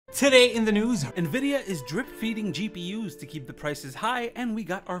Today in the news, Nvidia is drip feeding GPUs to keep the prices high, and we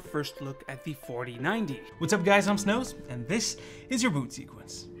got our first look at the 4090. What's up guys, I'm Snows, and this is your boot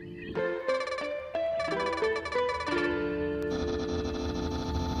sequence.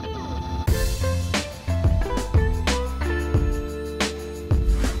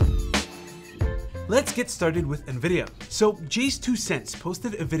 Let's get started with Nvidia. So jayztwocents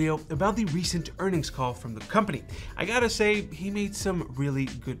posted a video about the recent earnings call from the company. I gotta say, he made some really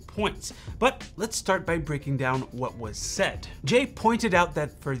good points, but let's start by breaking down what was said. Jay pointed out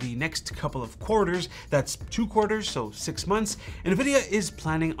that for the next couple of quarters, that's 2 quarters, so 6 months, Nvidia is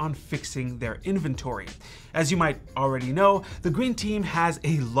planning on fixing their inventory. As you might already know, the green team has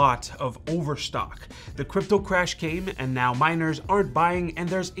a lot of overstock. The crypto crash came and now miners aren't buying, and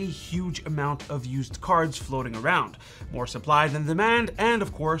there's a huge amount of used cards floating around. More supply than demand, and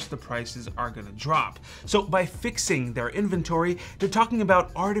of course the prices are gonna drop. So by fixing their inventory, they're talking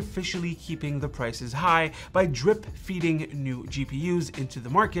about artificially keeping the prices high by drip feeding new GPUs into the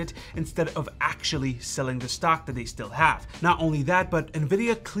market instead of actually selling the stock that they still have. Not only that, but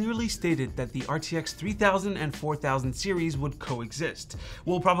Nvidia clearly stated that the RTX 3000 and 4000 series would coexist.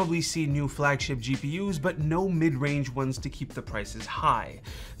 We'll probably see new flagship GPUs, but no mid-range ones to keep the prices high.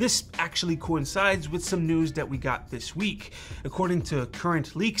 This actually coincides with some news that we got this week. According to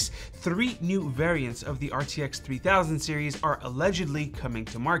current leaks, 3 new variants of the RTX 3000 series are allegedly coming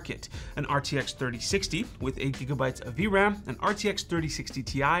to market. An RTX 3060 with 8GB of VRAM, an RTX 3060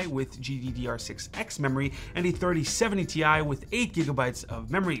 Ti with GDDR6X memory, and a 3070 Ti with 8GB of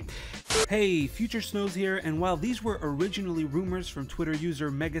memory. Hey, Future Snows here, and while these were originally rumors from Twitter user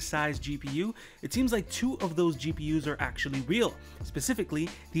MegaSizeGPU, it seems like 2 of those GPUs are actually real, specifically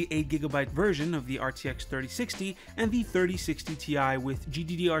the 8GB version of the RTX 3060 and the 3060 Ti with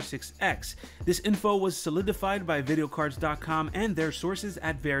GDDR6X. This info was solidified by videocards.com and their sources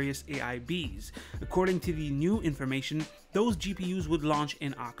at various AIBs. According to the new information, those GPUs would launch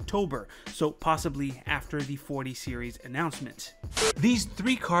in October, so possibly after the 40 series announcement. These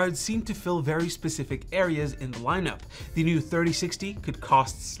 3 cards seem to fill very specific areas in the lineup. The new 3060 could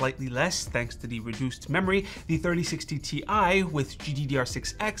cost slightly less thanks to the reduced memory. The 3060 Ti with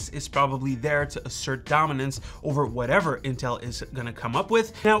GDDR6X is probably there to assert dominance over whatever Intel is gonna come up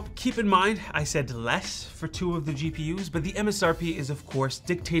with. Now, keep in mind, I said less for 2 of the GPUs, but the MSRP is of course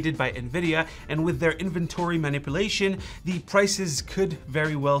dictated by Nvidia, and with their inventory manipulation, the prices could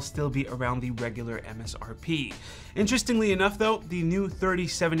very well still be around the regular MSRP. Interestingly enough though, the new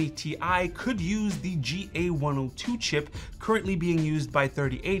 3070 Ti could use the GA102 chip currently being used by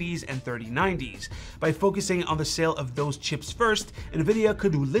 3080s and 3090s. By focusing on the sale of those chips first, Nvidia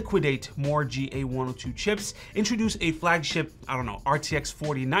could liquidate more GA102 chips, introduce a flagship, RTX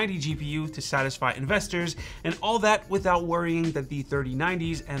 4090 GPU to satisfy investors, and all that without worrying that the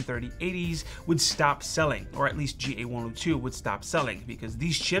 3090s and 3080s would stop selling, or at least GA102 would stop selling, because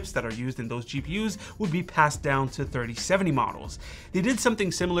these chips that are used in those GPUs would be passed down to 3070 models. They did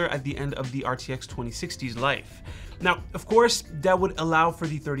something similar at the end of the RTX 2060's life. Now, of course, that would allow for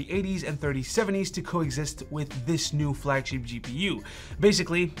the 3080s and 3070s to coexist with this new flagship GPU.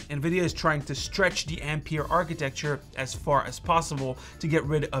 Basically, Nvidia is trying to stretch the Ampere architecture as far as possible to get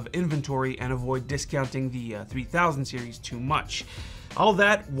rid of inventory and avoid discounting the 3000 series too much. All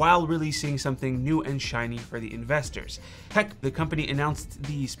that while releasing something new and shiny for the investors. Heck, the company announced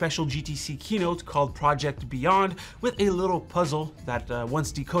the special GTC keynote called Project Beyond with a little puzzle that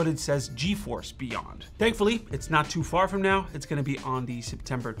once decoded says GeForce Beyond. Thankfully, it's not too far from now. It's gonna be on the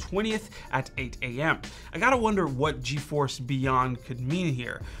September 20th at 8 AM. I gotta wonder what GeForce Beyond could mean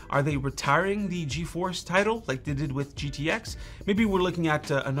here. Are they retiring the GeForce title like they did with GTX? Maybe we're looking at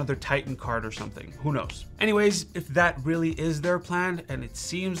another Titan card or something, who knows? Anyways, if that really is their plan, and it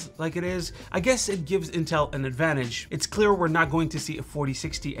seems like it is, I guess it gives Intel an advantage. It's clear we're not going to see a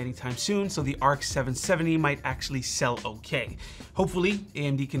 4060 anytime soon, so the ARC 770 might actually sell okay. Hopefully,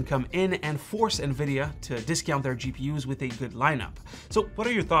 AMD can come in and force Nvidia to discount their GPUs with a good lineup. So what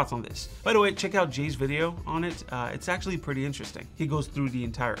are your thoughts on this? By the way, check out Jay's video on it. It's actually pretty interesting. He goes through the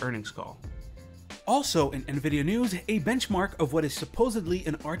entire earnings call. Also in Nvidia news, a benchmark of what is supposedly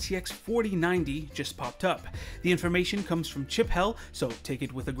an RTX 4090 just popped up. The information comes from ChipHell, so take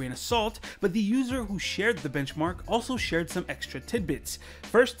it with a grain of salt, but the user who shared the benchmark also shared some extra tidbits.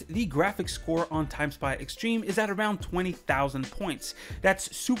 First, the graphics score on TimeSpy Extreme is at around 20,000 points.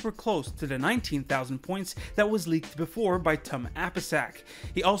 That's super close to the 19,000 points that was leaked before by Tom Apisak.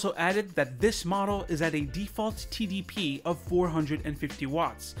 He also added that this model is at a default TDP of 450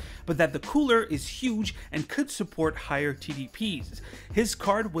 watts, but that the cooler is huge and could support higher TDPs. His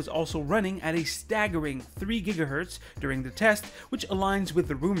card was also running at a staggering 3 GHz during the test, which aligns with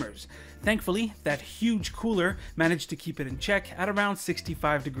the rumors. Thankfully, that huge cooler managed to keep it in check at around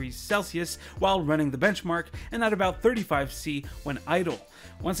 65 degrees Celsius while running the benchmark and at about 35 C when idle.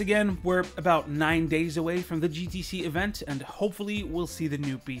 Once again, we're about 9 days away from the GTC event, and hopefully we'll see the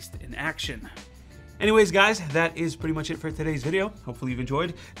new beast in action. Anyways, guys, that is pretty much it for today's video. Hopefully you've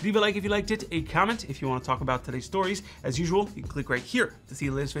enjoyed. Leave a like if you liked it, a comment if you want to talk about today's stories. As usual, you can click right here to see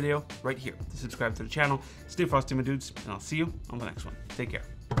the latest video, right here to subscribe to the channel. Stay frosty, my dudes, and I'll see you on the next one. Take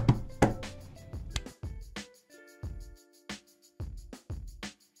care.